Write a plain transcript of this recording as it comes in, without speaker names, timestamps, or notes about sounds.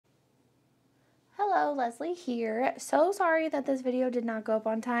Hello, Leslie here. So sorry that this video did not go up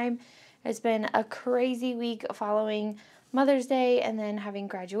on time. It's been a crazy week following Mother's Day and then having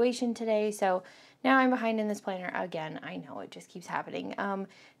graduation today. So now I'm behind in this planner again. I know it just keeps happening.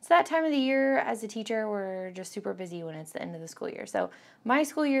 It's that time of the year as a teacher. We're just super busy when it's the end of the school year. So my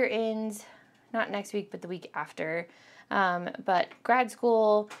school year ends not next week, but the week after. But grad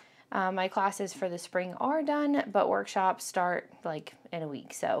school, my classes for the spring are done, but workshops start like in a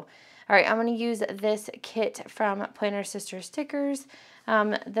week. So, all right, I'm going to use this kit from Planner Sister Stickers.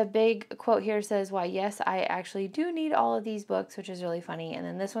 The big quote here says, "Why, yes, I actually do need all of these books," which is really funny. And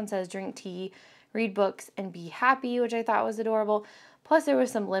then this one says, "Drink tea, read books, and be happy," which I thought was adorable. Plus, there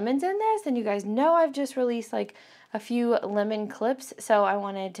was some lemons in this, and you guys know I've just released like a few lemon clips, so I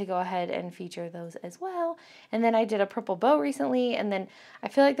wanted to go ahead and feature those as well. And then I did a purple bow recently, and then I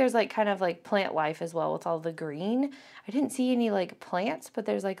feel like there's like kind of like plant life as well with all the green. I didn't see any like plants, but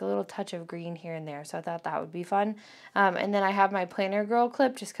there's like a little touch of green here and there, so I thought that would be fun. And then I have my planner girl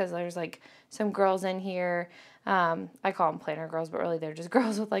clip just because there's like some girls in here. I call them planner girls, but really they're just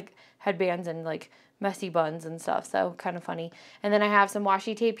girls with like headbands and like messy buns and stuff, so kind of funny. And then I have some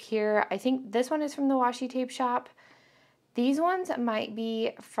washi tape here. I think this one is from the washi tape shop. These ones might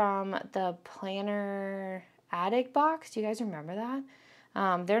be from the Planner Addict box. Do you guys remember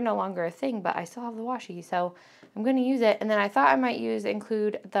that? They're no longer a thing, but I still have the washi, so I'm going to use it. And then I thought I might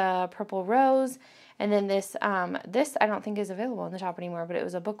include the purple rose. And then this I don't think is available in the shop anymore, but it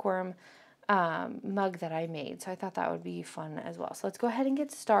was a bookworm mug that I made. So I thought that would be fun as well. So let's go ahead and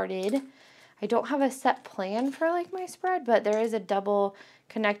get started. I don't have a set plan for like my spread, but there is a double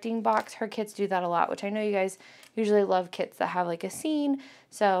connecting box. Her kits do that a lot, which I know you guys usually love kits that have like a scene.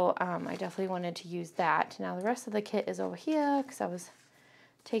 So I definitely wanted to use that. Now the rest of the kit is over here because I was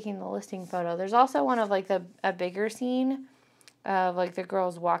taking the listing photo. There's also one of like a bigger scene of like the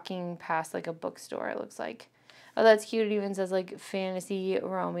girls walking past like a bookstore, it looks like. Oh, that's cute. It even says like fantasy,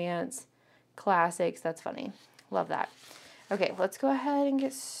 romance, classics. That's funny. Love that. Okay, let's go ahead and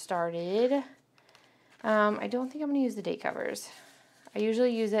get started. I don't think I'm going to use the date covers. I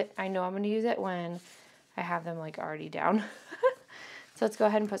usually use it, I know I'm going to use it when I have them like already down. So let's go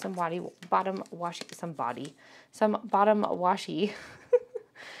ahead and put some bottom washi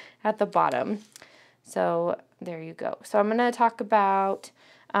at the bottom. So there you go. So I'm going to talk about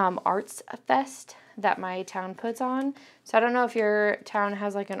Arts Fest that my town puts on. So I don't know if your town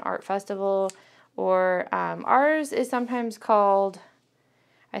has like an art festival, or ours is sometimes called,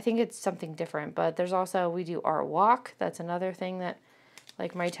 I think it's something different, but there's also, we do Art Walk. That's another thing that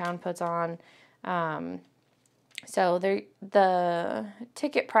like my town puts on. So the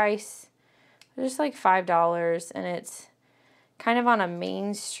ticket price is just like $5, and it's kind of on a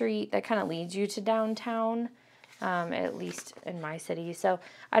main street that kind of leads you to downtown, at least in my city. So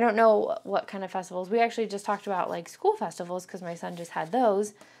I don't know what kind of festivals. We actually just talked about like school festivals because my son just had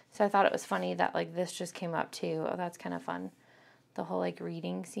those. So I thought it was funny that like this just came up too. Oh, that's kind of fun. The whole like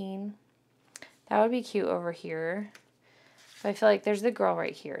reading scene. That would be cute over here. But I feel like there's the girl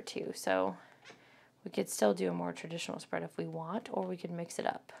right here too. So we could still do a more traditional spread if we want, or we could mix it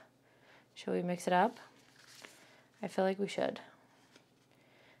up. Should we mix it up? I feel like we should.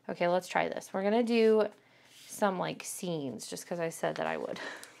 Okay, let's try this. We're going to do some like scenes just because I said that I would.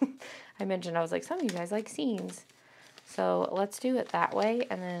 I mentioned I was like, some of you guys like scenes. So let's do it that way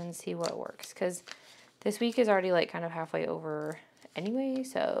and then see what works. Because this week is already like kind of halfway over anyway.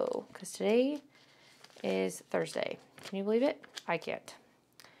 So, because today is Thursday. Can you believe it? I can't.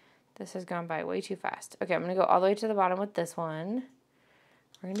 This has gone by way too fast. Okay, I'm going to go all the way to the bottom with this one.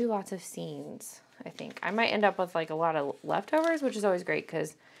 We're going to do lots of scenes, I think. I might end up with like a lot of leftovers, which is always great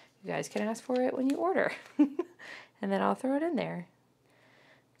because you guys can ask for it when you order. And then I'll throw it in there.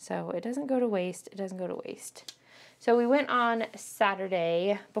 So it doesn't go to waste. It doesn't go to waste. So we went on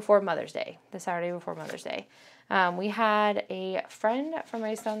Saturday before Mother's Day, the Saturday before Mother's Day. We had a friend from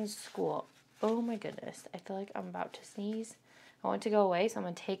my son's school. Oh my goodness, I feel like I'm about to sneeze. I want to go away, so I'm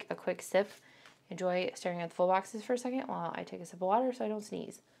going to take a quick sip. Enjoy staring at the full boxes for a second while I take a sip of water so I don't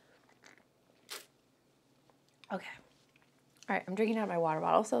sneeze. Okay. All right, I'm drinking out of my water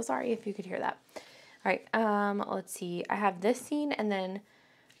bottle, so sorry if you could hear that. All right, let's see. I have this scene, and then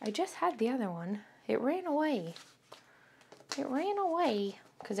I just had the other one. It ran away. It ran away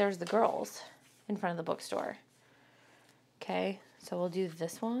because there's the girls in front of the bookstore. Okay, so we'll do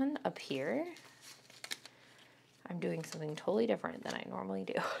this one up here. I'm doing something totally different than I normally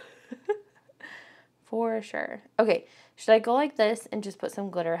do. For sure. Okay, should I go like this and just put some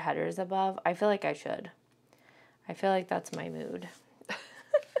glitter headers above? I feel like I should. I feel like that's my mood.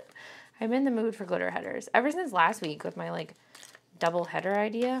 I'm in the mood for glitter headers. Ever since last week with my like double header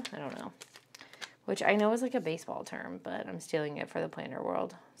idea, I don't know. which I know is like a baseball term, but I'm stealing it for the planner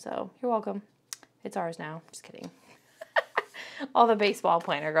world. So you're welcome. It's ours now. Just kidding. All the baseball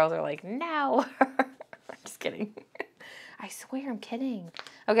planner girls are like, no. Just kidding. I swear I'm kidding.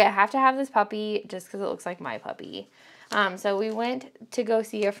 Okay, I have to have this puppy just because it looks like my puppy. So we went to go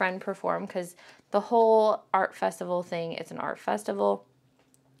see a friend perform because the whole art festival thing, it's an art festival.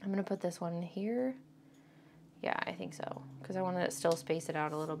 I'm going to put this one here. Yeah, I think so because I wanted to still space it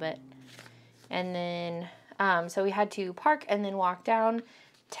out a little bit. And then, so we had to park and then walk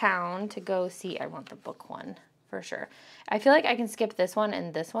downtown to go see, I want the book one for sure. I feel like I can skip this one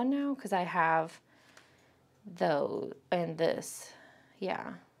and this one now because I have those and this.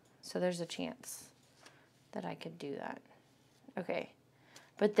 Yeah, so there's a chance that I could do that. Okay,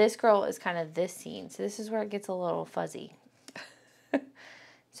 but this girl is kind of this scene, so this is where it gets a little fuzzy.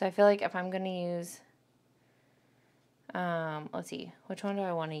 So I feel like if I'm going to use, let's see, which one do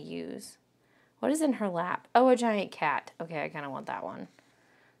I want to use? What is in her lap? Oh, a giant cat. Okay, I kind of want that one.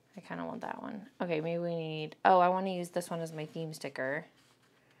 Okay, maybe we need, oh, I want to use this one as my theme sticker.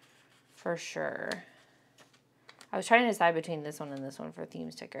 For sure. I was trying to decide between this one and this one for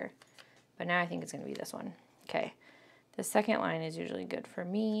theme sticker. But now I think it's going to be this one. Okay. The second line is usually good for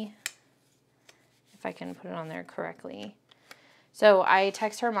me. If I can put it on there correctly. So I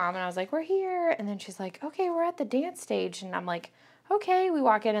text her mom and I was like, we're here. And then she's like, okay, we're at the dance stage. And I'm like, okay. We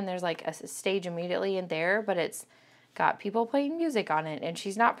walk in and there's like a stage immediately in there. But it's got people playing music on it. And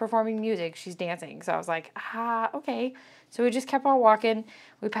she's not performing music. She's dancing. So I was like, okay. So we just kept on walking.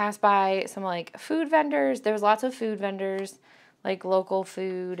 We passed by some like food vendors. There was lots of food vendors, like local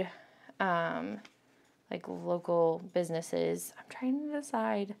food, like local businesses. I'm trying to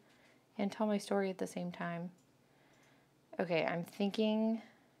decide and tell my story at the same time. Okay, I'm thinking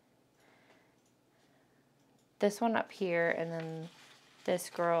this one up here and then this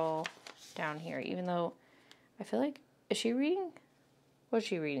girl down here, even though I feel like, is she reading? What's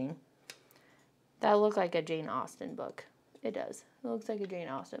she reading? That looked like a Jane Austen book. It does. It looks like a Jane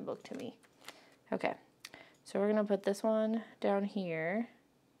Austen book to me. Okay, so we're going to put this one down here.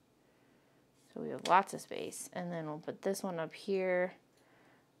 So we have lots of space. And then we'll put this one up here.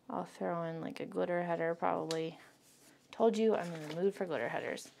 I'll throw in like a glitter header probably. Told you I'm in the mood for glitter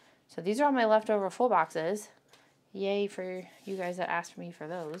headers. So these are all my leftover full boxes. Yay for you guys that asked me for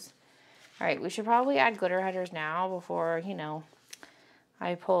those. All right, we should probably add glitter headers now before, you know,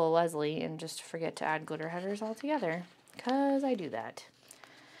 I pull a Leslie and just forget to add glitter headers altogether. Because I do that.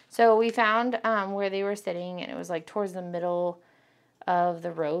 So we found where they were sitting, and it was like towards the middle of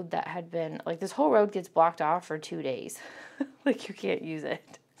the road that had been, like this whole road gets blocked off for 2 days. Like you can't use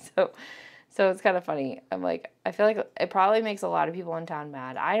it. So it's kind of funny. I'm like, I feel like it probably makes a lot of people in town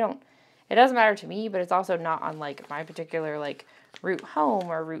mad. It doesn't matter to me, but it's also not on like my particular like route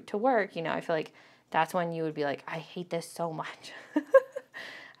home or route to work. You know, I feel like that's when you would be like, I hate this so much.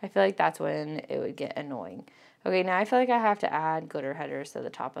 I feel like that's when it would get annoying. Okay, now I feel like I have to add glitter headers to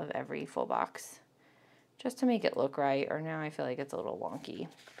the top of every full box just to make it look right, or now I feel like it's a little wonky.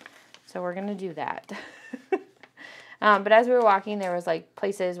 So we're going to do that. But as we were walking, there was like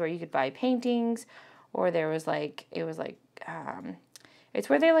places where you could buy paintings, or there was like, it's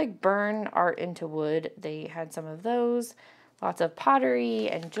where they like burn art into wood. They had some of those, lots of pottery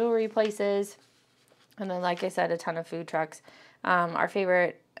and jewelry places. And then, like I said, a ton of food trucks. Our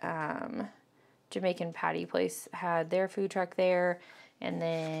favorite Jamaican patty place had their food truck there. And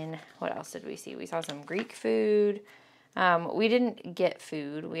then what else did we see? We saw some Greek food. We didn't get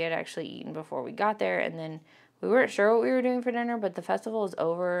food. We had actually eaten before we got there. And then we weren't sure what we were doing for dinner, but the festival is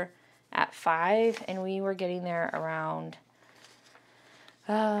over at 5. And we were getting there around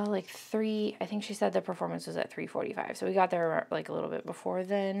like 3. I think she said the performance was at 3:45. So we got there like a little bit before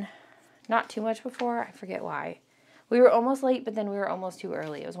then. Not too much before. I forget why. We were almost late, but then we were almost too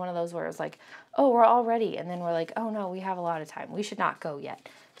early. It was one of those where it was like, oh, we're all ready. And then we're like, oh, no, we have a lot of time. We should not go yet.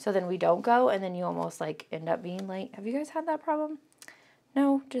 So then we don't go, and then you almost, like, end up being late. Have you guys had that problem?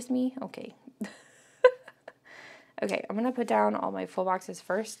 No? Just me? Okay. Okay, I'm going to put down all my full boxes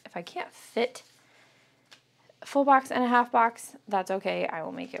first. If I can't fit a full box and a half box, that's okay. I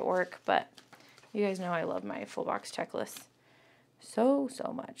will make it work. But you guys know I love my full box checklists so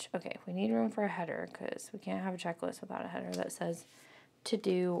much. Okay, we need room for a header because we can't have a checklist without a header that says to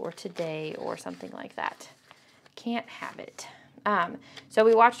do or today or something like that. Can't have it. So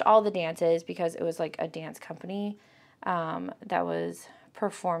we watched all the dances because it was like a dance company that was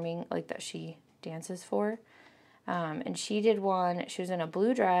performing, like that she dances for. And she did one, she was in a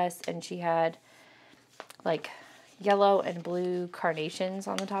blue dress and she had like yellow and blue carnations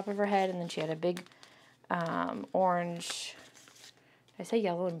on the top of her head, and then she had a big orange, I say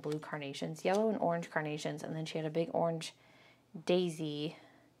yellow and blue carnations, yellow and orange carnations, and then she had a big orange daisy,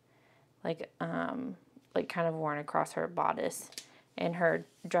 like kind of worn across her bodice. And her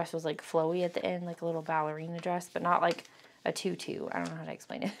dress was like flowy at the end, like a little ballerina dress, but not like a tutu. I don't know how to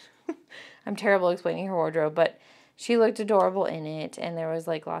explain it. I'm terrible explaining her wardrobe, but she looked adorable in it. And there was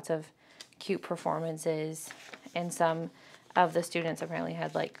like lots of cute performances. And some of the students apparently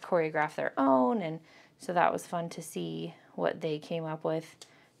had like choreographed their own. And so that was fun to see what they came up with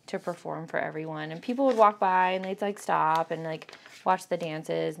to perform for everyone. And people would walk by and they'd like stop and like watch the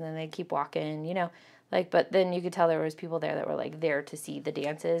dances, and then they'd keep walking, you know. Like, but then you could tell there was people there that were, like, there to see the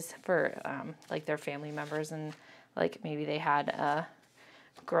dances for, like, their family members. And, like, maybe they had a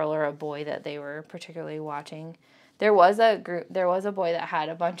girl or a boy that they were particularly watching. There was a boy that had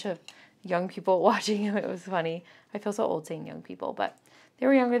a bunch of young people watching him. It was funny. I feel so old saying young people, but they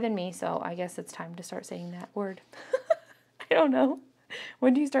were younger than me, so I guess it's time to start saying that word. I don't know.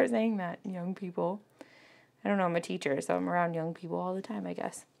 When do you start saying that, young people? I don't know. I'm a teacher, so I'm around young people all the time, I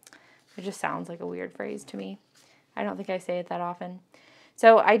guess. It just sounds like a weird phrase to me. I don't think I say it that often.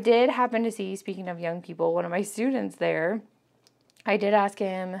 So I did happen to see, speaking of young people, one of my students there. I did ask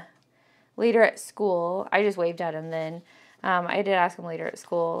him later at school. I just waved at him then. I did ask him later at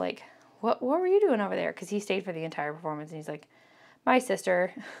school, like, what were you doing over there? Because he stayed for the entire performance. And he's like, my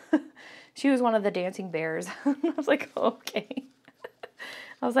sister. She was one of the dancing bears. I was like, okay.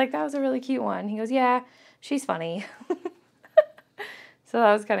 I was like, that was a really cute one. He goes, yeah, she's funny. So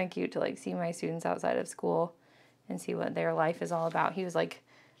that was kind of cute to, like, see my students outside of school and see what their life is all about. He was, like,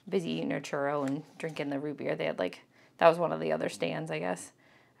 busy eating a churro and drinking the root beer. They had, like, that was one of the other stands, I guess.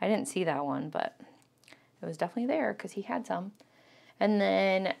 I didn't see that one, but it was definitely there because he had some. And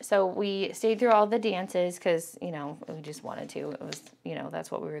then, so we stayed through all the dances because, you know, we just wanted to. It was, you know, that's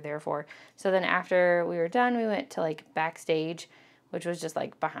what we were there for. So then after we were done, we went to, like, backstage, which was just,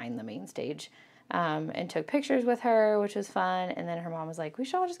 like, behind the main stage. And took pictures with her, which was fun. And then her mom was like, we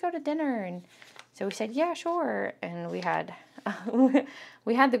should all just go to dinner. And so we said, yeah, sure. And we had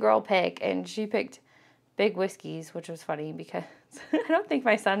the girl pick, and she picked big whiskeys, which was funny because I don't think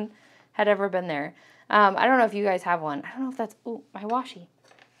my son had ever been there. I don't know if you guys have one. I don't know if that's, oh, my washi.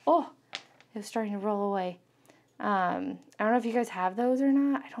 Oh, it was starting to roll away. I don't know if you guys have those or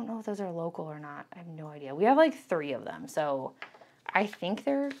not. I don't know if those are local or not. I have no idea. We have like 3 of them. So I think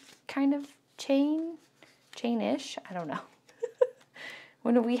they're kind of chain-ish. I don't know.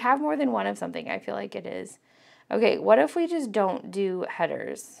 When we have more than one of something, I feel like it is. Okay, what if we just don't do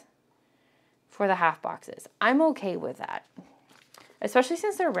headers for the half boxes? I'm okay with that, especially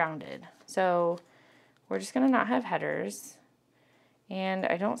since they're rounded. So we're just going to not have headers. And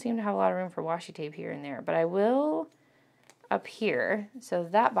I don't seem to have a lot of room for washi tape here and there, but I will up here. So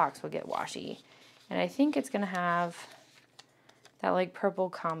that box will get washi. And I think it's going to have that like purple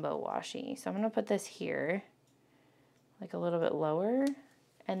combo washi. So I'm going to put this here, like a little bit lower,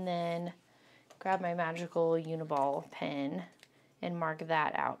 and then grab my magical Uniball pen and mark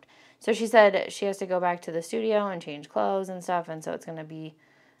that out. So she said she has to go back to the studio and change clothes and stuff, and so it's going to be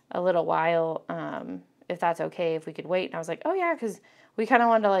a little while, if that's okay, if we could wait. And I was like, oh yeah, because we kind of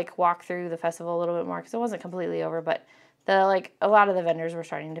wanted to like walk through the festival a little bit more because it wasn't completely over, but a lot of the vendors were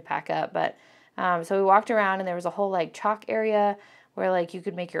starting to pack up, but so we walked around, and there was a whole like chalk area where like you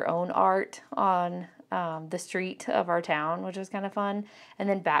could make your own art on the street of our town, which was kind of fun. And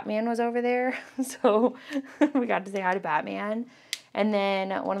then Batman was over there, so we got to say hi to Batman. And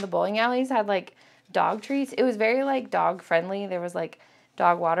then one of the bowling alleys had like dog treats. It was very like dog friendly. There was like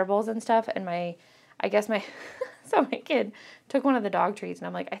dog water bowls and stuff. And so my kid took one of the dog treats, and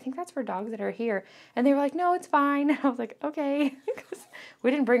I'm like, I think that's for dogs that are here. And they were like, no, it's fine. And I was like, okay, because we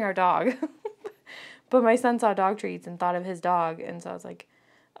didn't bring our dog. But my son saw dog treats and thought of his dog, and so I was like,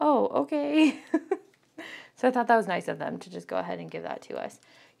 oh, okay. So I thought that was nice of them to just go ahead and give that to us.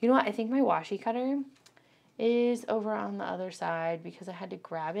 You know what? I think my washi cutter is over on the other side because I had to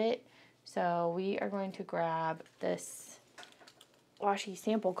grab it. So we are going to grab this washi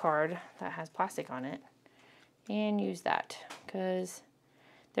sample card that has plastic on it and use that, because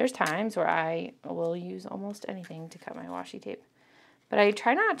there's times where I will use almost anything to cut my washi tape. But I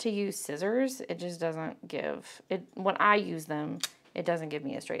try not to use scissors. It just doesn't give it. When I use them, it doesn't give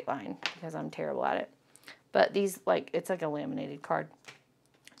me a straight line because I'm terrible at it. But these, like, it's like a laminated card.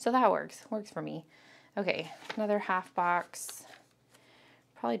 So that works for me. Okay, another half box.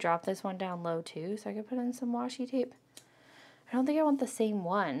 Probably drop this one down low too so I could put in some washi tape. I don't think I want the same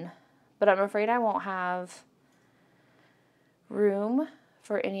one, but I'm afraid I won't have room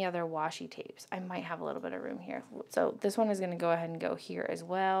for any other washi tapes. I might have a little bit of room here. So this one is going to go ahead and go here as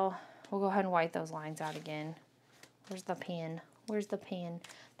well. We'll go ahead and white those lines out again. Where's the pen? Where's the pan?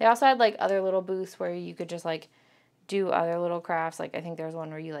 They also had like other little booths where you could just like do other little crafts. Like I think there's one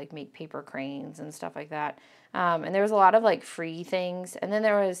where you like make paper cranes and stuff like that. And there was a lot of like free things. And then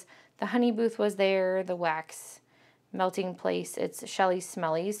there was the honey booth was there, the wax melting place. It's Shelly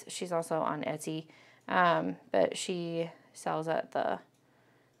Smellies. She's also on Etsy. But she sells at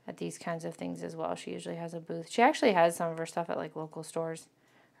these kinds of things as well. She usually has a booth. She actually has some of her stuff at like local stores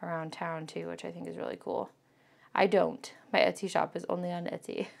around town too, which I think is really cool. I don't. My Etsy shop is only on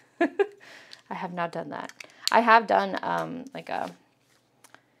Etsy. I have not done that. I have done like a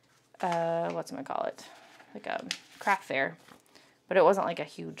whatchamacallit, like a craft fair, but it wasn't like a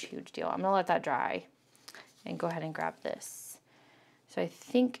huge deal. I'm gonna let that dry and go ahead and grab this. So I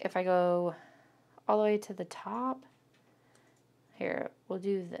think if I go all the way to the top, here, we'll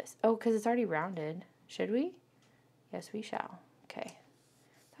do this. Oh, because it's already rounded. Should we? Yes, we shall. Okay.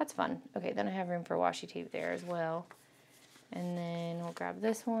 That's fun. Okay, then I have room for washi tape there as well. And then we'll grab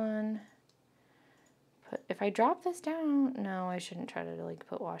this one. If I drop this down, no, I shouldn't try to like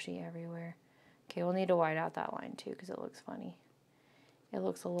put washi everywhere. Okay, we'll need to white out that line too because it looks funny. It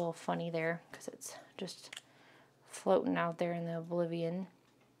looks a little funny there because it's just floating out there in the oblivion.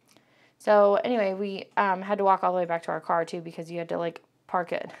 So anyway, we had to walk all the way back to our car too because you had to like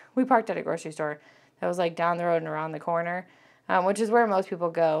park it. We parked at a grocery store that was like down the road and around the corner, which is where most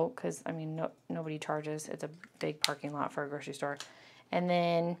people go because, I mean, nobody charges. It's a big parking lot for a grocery store. And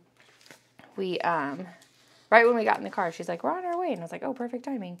then we, right when we got in the car, she's like, we're on our way. And I was like, oh, perfect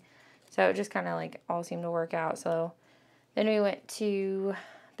timing. So it just kind of like all seemed to work out. So then we went to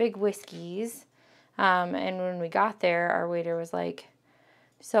Big Whiskey's. And when we got there, our waiter was like,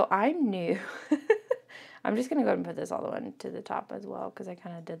 so I'm new. I'm just going to go ahead and put this all the way to the top as well because I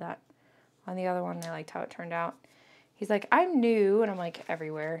kind of did that on the other one and I liked how it turned out. He's like, I'm new. And I'm like,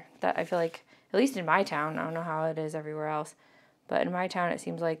 everywhere. That I feel like, at least in my town, I don't know how it is everywhere else, but in my town, it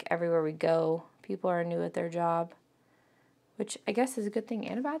seems like everywhere we go, people are new at their job, which I guess is a good thing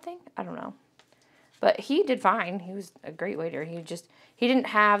and a bad thing. I don't know. But he did fine. He was a great waiter. He didn't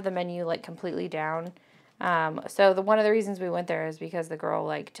have the menu like completely down. So one of the reasons we went there is because the girl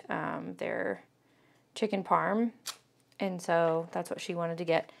liked their chicken parm, and so that's what she wanted to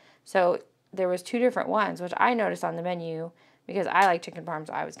get. So there was 2 different ones, which I noticed on the menu because I like chicken parm,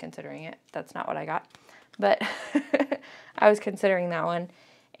 so I was considering it. That's not what I got, but I was considering that one.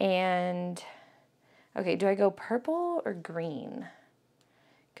 And okay, do I go purple or green?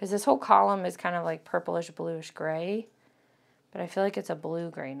 Because this whole column is kind of like purplish, bluish gray, but I feel like it's a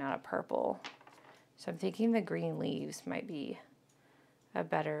blue-gray, not a purple. So I'm thinking the green leaves might be a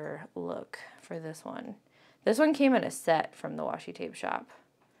better look for this one. This one came in a set from the washi tape shop,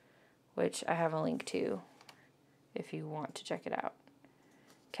 which I have a link to if you want to check it out.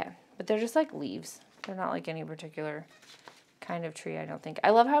 Okay, but they're just like leaves. They're not like any particular kind of tree, I don't think. I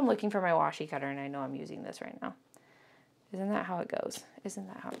love how I'm looking for my washi cutter and I know I'm using this right now. Isn't that how it goes? Isn't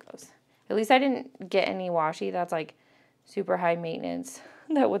that how it goes? At least I didn't get any washi that's like super high maintenance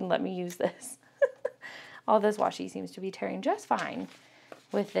that wouldn't let me use this. All this washi seems to be tearing just fine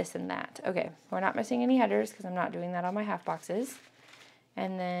with this and that. Okay, we're not missing any headers because I'm not doing that on my half boxes.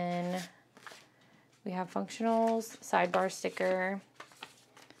 And then we have functionals, sidebar sticker,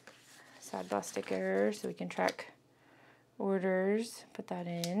 so we can track orders, put that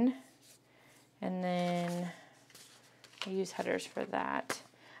in. And then I use headers for that.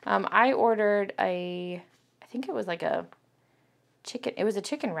 I ordered I think it was like a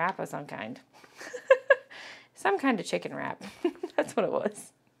chicken wrap of some kind. Some kind of chicken wrap. That's what it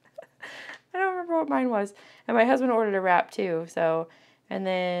was. I don't remember what mine was. And my husband ordered a wrap too. So, and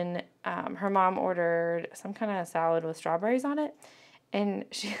then her mom ordered some kind of salad with strawberries on it. And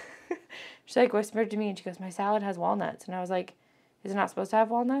she like whispered to me and she goes, my salad has walnuts. And I was like, is it not supposed to have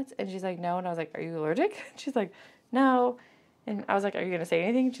walnuts? And she's like, no. And I was like, are you allergic? And she's like, no. And I was like, are you going to say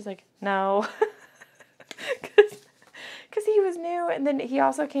anything? And she's like, no. Because he was new. And then he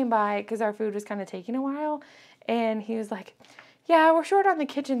also came by because our food was kind of taking a while. And he was like, yeah, we're short on the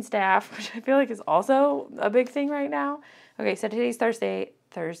kitchen staff, which I feel like is also a big thing right now. Okay, so today's Thursday.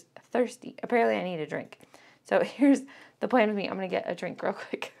 Thirsty. Apparently I need a drink. So here's the plan with me. I'm going to get a drink real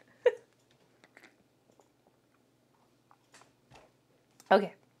quick.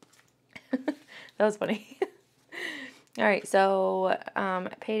 Okay. That was funny. All right, so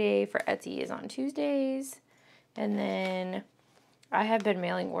payday for Etsy is on Tuesdays. And then I have been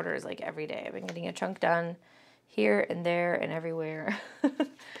mailing orders like every day. I've been getting a chunk done here and there and everywhere.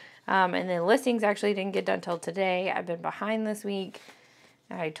 And then listings actually didn't get done till today. I've been behind this week.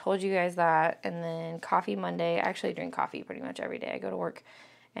 I told you guys that. And then Coffee Monday. I actually drink coffee pretty much every day I go to work.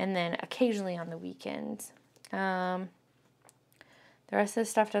 And then occasionally on the weekends. The rest of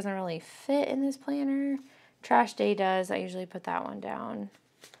the stuff doesn't really fit in this planner. Trash day does. I usually put that one down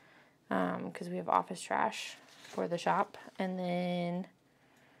because we have office trash for the shop. And then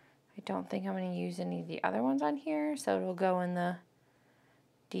I don't think I'm going to use any of the other ones on here, so it'll go in the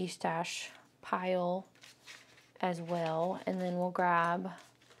de-stash pile as well. And then we'll grab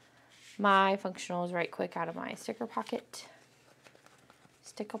my functionals right quick out of my sticker pocket.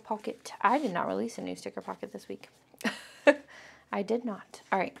 Sticker pocket. I did not release a new sticker pocket this week. I did not.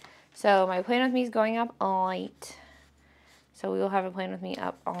 All right. So my Plan With Me is going up late. So we will have a Plan With Me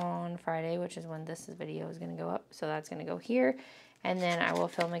up on Friday, which is when this video is going to go up. So that's going to go here. And then I will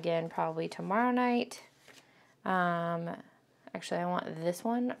film again probably tomorrow night. Actually, I want this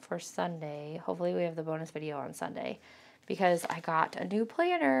one for Sunday. Hopefully we have the bonus video on Sunday. Because I got a new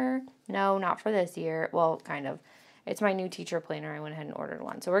planner. No, not for this year. Well, kind of. It's my new teacher planner. I went ahead and ordered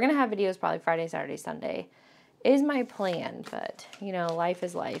one. So we're going to have videos probably Friday, Saturday, Sunday. Is my plan. But, you know, life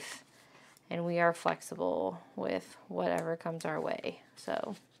is life. And we are flexible with whatever comes our way.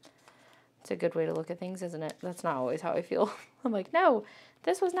 So it's a good way to look at things, isn't it? That's not always how I feel. I'm like, no,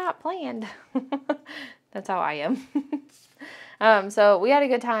 this was not planned. That's how I am. So we had a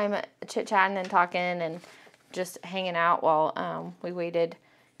good time chit-chatting and talking and just hanging out while we waited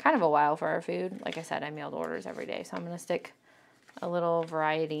kind of a while for our food. Like I said, I mailed orders every day. So I'm going to stick a little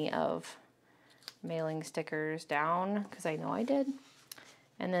variety of mailing stickers down because I know I did.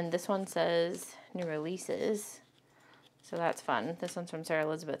 And then this one says new releases. So that's fun. This one's from Sarah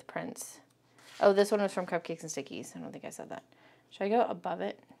Elizabeth Prince. Oh, this one was from Cupcakes and Stickies. I don't think I said that. Should I go above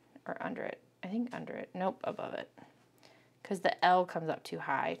it or under it? I think under it. Nope, above it. Because the L comes up too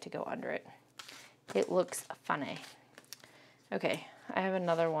high to go under it. It looks funny. Okay, I have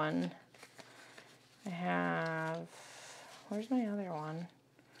another one. Where's my other one?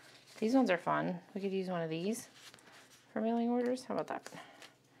 These ones are fun. We could use one of these for mailing orders. How about that?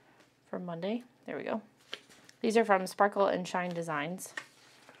 For Monday. There we go. These are from Sparkle and Shine Designs.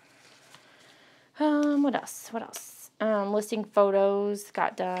 What else? What else? Listing photos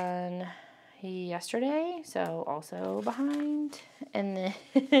got done yesterday, so also behind. And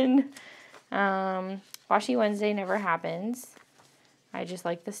then Washi Wednesday never happens. I just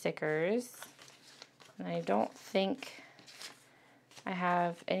like the stickers. And I don't think I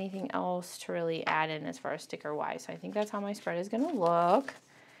have anything else to really add in as far as sticker wise. So I think that's how my spread is going to look.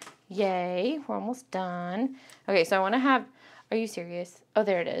 Yay, we're almost done. Okay, so I want to have, are you serious? Oh,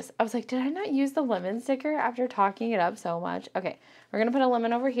 there it is. I was like, did I not use the lemon sticker after talking it up so much? Okay, we're going to put a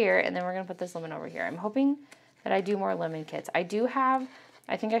lemon over here, and then we're going to put this lemon over here. I'm hoping that I do more lemon kits. I do have,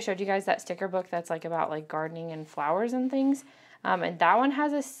 I think I showed you guys that sticker book that's like about like gardening and flowers and things. And that one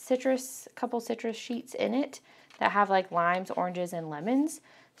has a couple citrus sheets in it that have like limes, oranges, and lemons.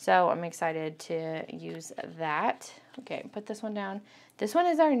 So I'm excited to use that. Okay, put this one down. This one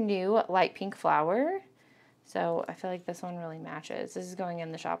is our new light pink flower. So I feel like this one really matches. This is going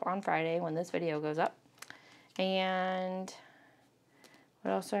in the shop on Friday when this video goes up. And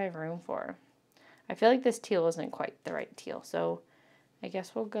what else do I have room for? I feel like this teal isn't quite the right teal. So I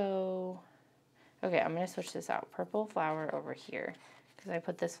guess we'll go, okay, I'm going to switch this out. Purple flower over here because I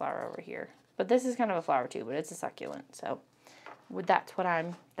put this flower over here. But this is kind of a flower too, but it's a succulent. So that's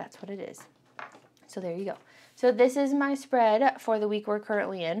what it is. So there you go. So this is my spread for the week we're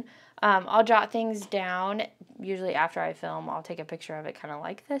currently in. I'll jot things down. Usually after I film, I'll take a picture of it kind of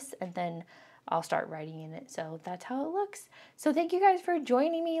like this, and then I'll start writing in it. So that's how it looks. So thank you guys for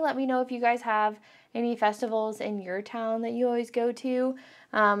joining me. Let me know if you guys have any festivals in your town that you always go to.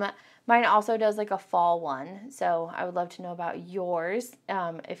 Mine also does like a fall one. So I would love to know about yours.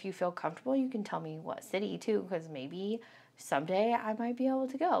 If you feel comfortable, you can tell me what city too, because maybe someday I might be able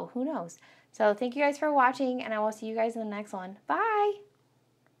to go. Who knows? So thank you guys for watching, and I will see you guys in the next one. Bye!